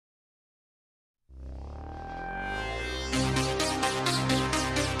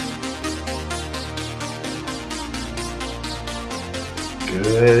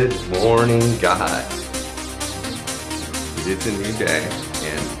Good morning, guys. It's a new day,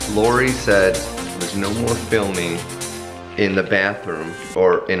 and Lori said there's no more filming in the bathroom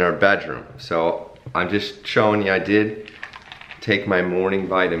or in our bedroom. So I'm just showing you I did take my morning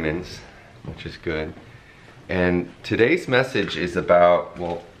vitamins, which is good. And today's message is about,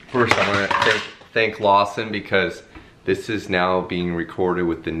 well, first I want to thank Lawson because this is now being recorded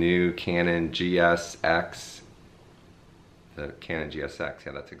with the new Canon GSX. The Canon GSX,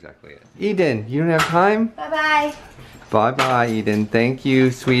 yeah, that's exactly it. Eden, you don't have time? Bye-bye. Bye-bye, Eden. Thank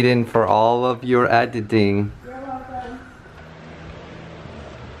you, Sweden, for all of your editing. You're welcome.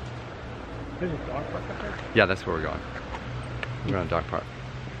 There's a dog park up there? Yeah, that's where we're going. We're on a dog park.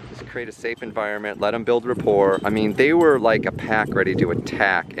 Just create a safe environment, let them build rapport. I mean, they were like a pack ready to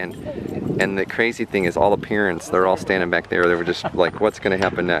attack, and the crazy thing is all the parents, they're all standing back there. They were just like, what's gonna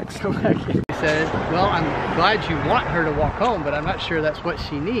happen next? He said, well, I'm glad you want her to walk home, but I'm not sure that's what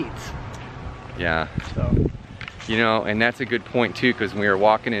she needs. Yeah. So, you know, and that's a good point too, because when we were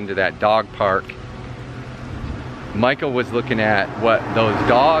walking into that dog park, Michael was looking at what those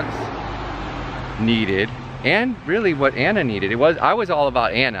dogs needed and really what Anna needed. I was all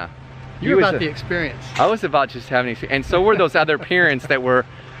about Anna. you're about the experience. I was about just having, and so were those other parents that were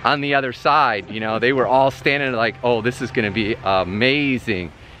on the other side. You know, they were all standing like, oh, this is gonna be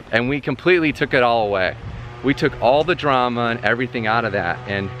amazing. And we completely took it all away. We took all the drama and everything out of that.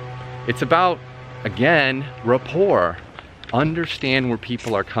 And it's about, again, rapport. Understand where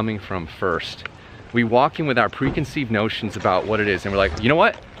people are coming from first. We walk in with our preconceived notions about what it is, and we're like, you know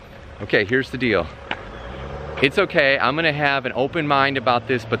what? Okay, here's the deal. It's okay, I'm gonna have an open mind about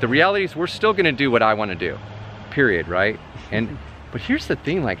this, but the reality is we're still gonna do what I wanna do, period, right? But here's the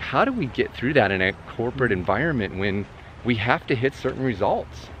thing, like, how do we get through that in a corporate environment when we have to hit certain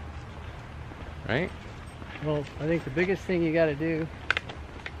results, right? Well, I think the biggest thing you gotta do,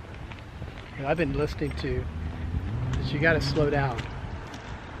 and I've been listening to, is you gotta slow down.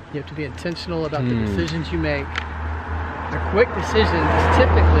 You have to be intentional about the decisions you make. A quick decision is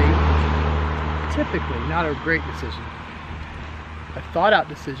typically not a great decision. A thought out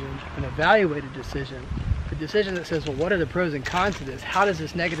decision, an evaluated decision, a decision that says, well, what are the pros and cons of this? How does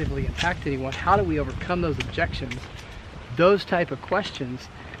this negatively impact anyone? How do we overcome those objections? Those type of questions,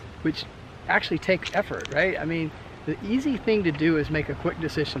 which actually take effort, right? I mean, the easy thing to do is make a quick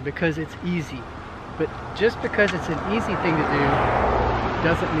decision because it's easy. But just because it's an easy thing to do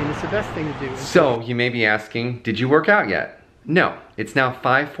doesn't mean it's the best thing to do. So you may be asking, did you work out yet? No, it's now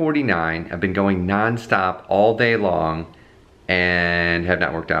 5:49. I've been going nonstop all day long and have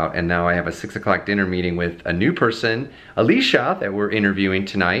not worked out. And now I have a 6 o'clock dinner meeting with a new person, Alicia, that we're interviewing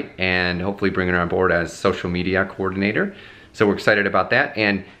tonight and hopefully bringing her on board as social media coordinator. So we're excited about that.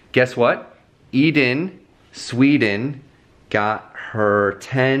 And guess what? Eden, Sweden, got her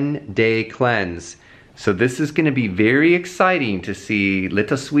 10-day cleanse. So this is gonna be very exciting to see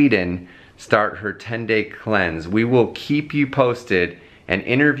Little Sweden start her 10-day cleanse. We will keep you posted and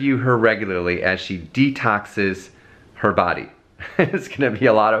interview her regularly as she detoxes her body. It's gonna be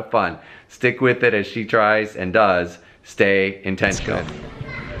a lot of fun. Stick with it as she tries and does stay intentional.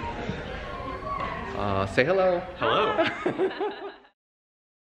 Say hello. Hello.